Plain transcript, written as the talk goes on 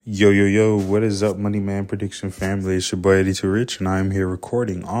Yo, what is up, Money Man Prediction family? It's your boy Eddie Too Rich, and I'm here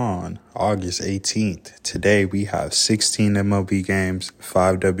recording on August 18th. Today, we have 16 MLB games,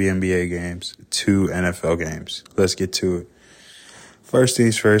 5 WNBA games, 2 NFL games. Let's get to it. First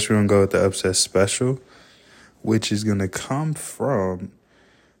things first, we're going to go with the upset special, which is going to come from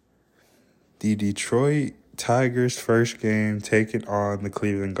the Detroit Tigers' first game taking on the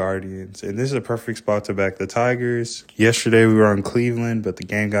Cleveland Guardians. And this is a perfect spot to back the Tigers. Yesterday we were on Cleveland, but the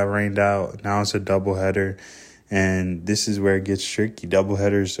game got rained out. Now it's a doubleheader. And this is where it gets tricky.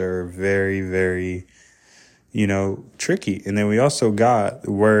 Doubleheaders are very, very, tricky. And then we also got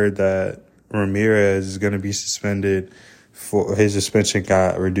the word that Ramirez is going to be suspended. For his suspension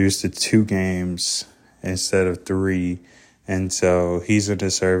got reduced to 2 games instead of 3. And so he's going to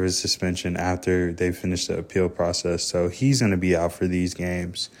serve his suspension after they finish the appeal process. So he's going to be out for these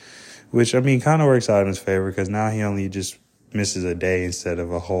games, which, kind of works out in his favor because now he only just misses a day instead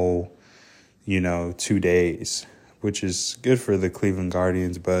of a whole, 2 days, which is good for the Cleveland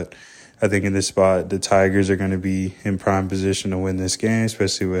Guardians. But I think in this spot, the Tigers are going to be in prime position to win this game,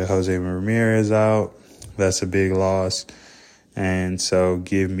 especially with Jose Ramirez out. That's a big loss. And so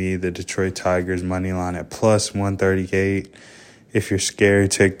give me the Detroit Tigers money line at plus 138. If you're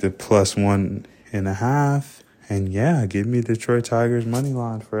scared, take the plus 1.5. And yeah, give me Detroit Tigers money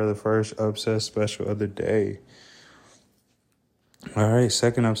line for the first upset special of the day. All right,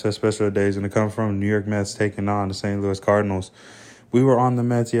 second upset special of the day is going to come from New York Mets taking on the St. Louis Cardinals. We were on the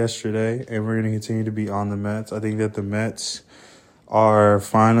Mets yesterday, and we're going to continue to be on the Mets. I think that the Mets are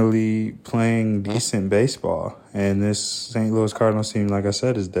finally playing decent baseball. And this St. Louis Cardinals team, like I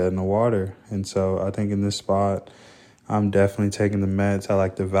said, is dead in the water. And so I think in this spot, I'm definitely taking the Mets. I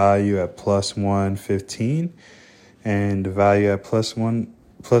like the value at plus 115 and the value at plus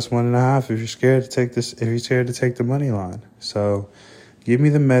 1.5 if you're scared to take this, if you're scared to take the money line. So give me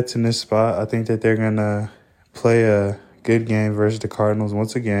the Mets in this spot. I think that they're going to play a good game versus the Cardinals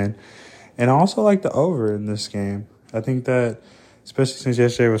once again. And I also like the over in this game. I think that, especially since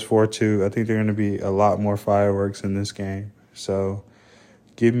yesterday was 4-2, I think there are going to be a lot more fireworks in this game. So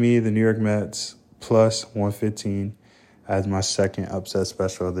give me the New York Mets plus 115 as my second upset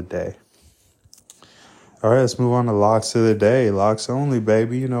special of the day. All right, let's move on to locks of the day. Locks only,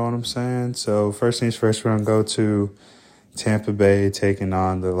 baby. You know what I'm saying? So first things first, we're going to go to Tampa Bay taking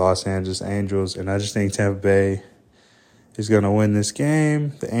on the Los Angeles Angels. And I just think Tampa Bay is going to win this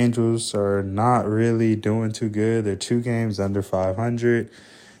game. The Angels are not really doing too good. They're 2 games under 500,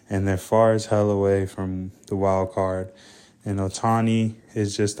 and they're far as hell away from the wild card. And Ohtani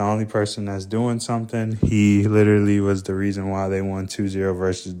is just the only person that's doing something. He literally was the reason why they won 2-0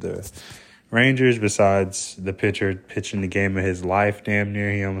 versus the Rangers, besides the pitcher pitching the game of his life damn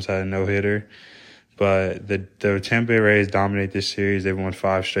near. He almost had a no-hitter. But the Tampa Bay Rays dominate this series. They've won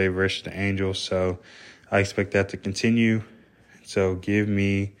 5 straight versus the Angels, so I expect that to continue. So give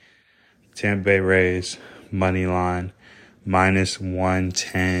me Tampa Bay Rays money line minus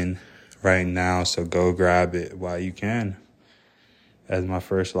 110 right now. So go grab it while you can as my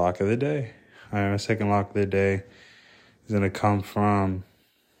first lock of the day. All right, my second lock of the day is going to come from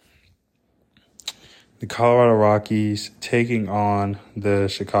the Colorado Rockies taking on the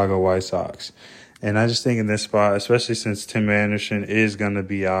Chicago White Sox. And I just think in this spot, especially since Tim Anderson is going to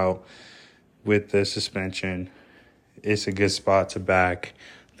be out with the suspension, it's a good spot to back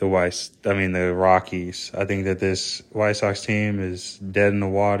the Rockies. I think that this White Sox team is dead in the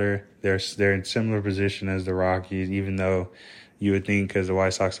water. They're in similar position as the Rockies, even though you would think because the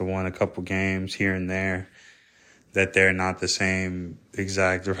White Sox have won a couple games here and there that they're not the same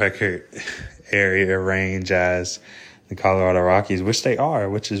exact record area range as the Colorado Rockies, which they are,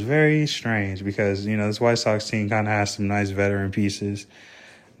 which is very strange because, this White Sox team kind of has some nice veteran pieces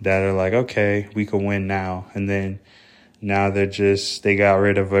that are like, okay, we could win now. And then now they got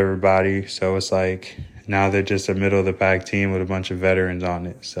rid of everybody. So it's like now they're just a middle of the pack team with a bunch of veterans on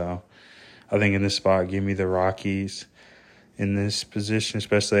it. So I think in this spot, give me the Rockies in this position,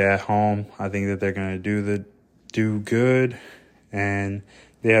 especially at home. I think that they're going to do good, and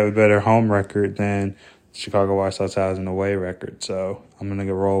they have a better home record than Chicago White Sox has an away record. So I'm going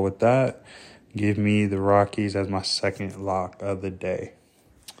to roll with that. Give me the Rockies as my second lock of the day.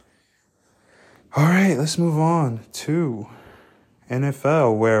 All right, let's move on to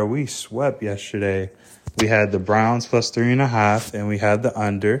NFL, where we swept yesterday. We had the Browns plus 3.5, and we had the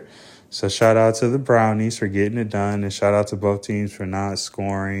under. So shout out to the Brownies for getting it done, and shout out to both teams for not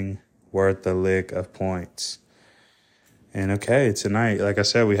scoring worth a lick of points. And okay, tonight, like I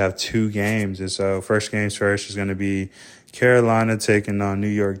said, we have 2 games. And so first games first is going to be Carolina taking on New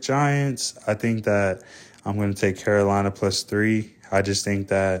York Giants. I think that I'm going to take Carolina plus 3. I just think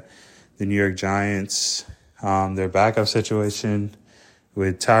that the New York Giants, their backup situation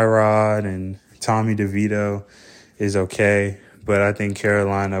with Tyrod and Tommy DeVito is okay. But I think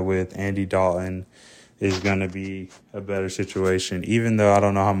Carolina with Andy Dalton is going to be a better situation. Even though I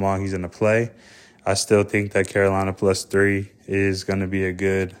don't know how long he's going to play, I still think that Carolina +3 is going to be a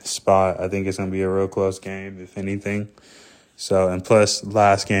good spot. I think it's going to be a real close game, if anything. So, and plus,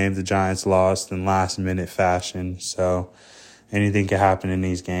 last game, the Giants lost in last-minute fashion. So, anything can happen in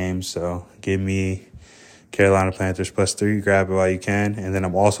these games. So, give me Carolina Panthers +3. Grab it while you can. And then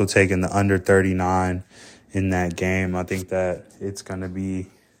I'm also taking the under 39 in that game. I think that it's going to be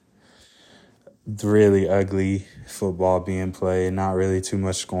really ugly football being played. Not really too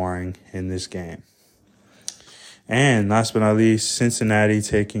much scoring in this game. And last but not least, Cincinnati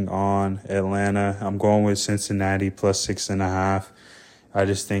taking on Atlanta. I'm going with Cincinnati +6.5. I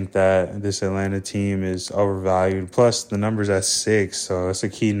just think that this Atlanta team is overvalued. Plus, the number's at 6, so it's a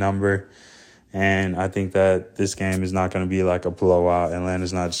key number. And I think that this game is not going to be like a blowout.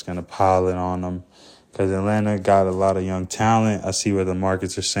 Atlanta's not just going to pile it on them because Atlanta got a lot of young talent. I see where the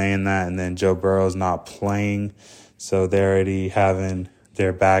markets are saying that. And then Joe Burrow's not playing, so they're already having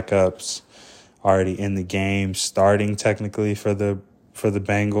their backups already in the game, starting technically for the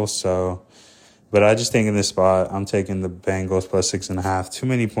Bengals. So, but I just think in this spot, I'm taking the Bengals +6.5. Too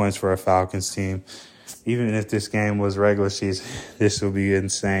many points for a Falcons team. Even if this game was regular season, this will be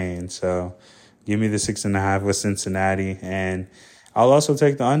insane. So, give me the 6.5 with Cincinnati, and I'll also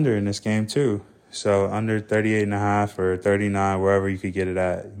take the under in this game too. So under 38.5 or 39, wherever you could get it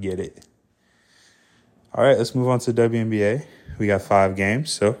at, get it. All right, let's move on to WNBA. We got 5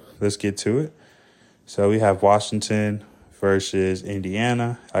 games, so let's get to it. So we have Washington versus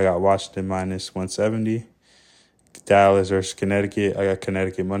Indiana. I got Washington -170. Dallas versus Connecticut. I got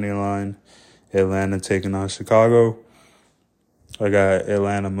Connecticut money line. Atlanta taking on Chicago. I got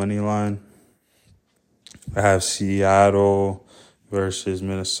Atlanta money line. I have Seattle versus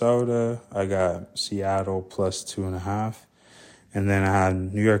Minnesota. I got Seattle +2.5. And then I have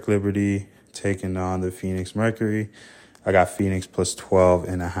New York Liberty taking on the Phoenix Mercury. I got Phoenix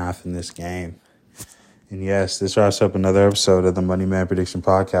 +12.5 in this game. And yes, this wraps up another episode of the Money Man Prediction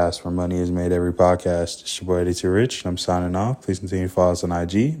Podcast, where money is made every podcast. It's your boy, Eddie T. Rich, and I'm signing off. Please continue to follow us on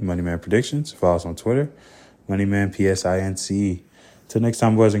IG, Money Man Predictions. Follow us on Twitter, Moneyman PSINC. Till next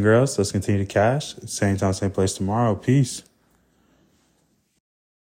time, boys and girls, let's continue to cash. Same time, same place tomorrow. Peace.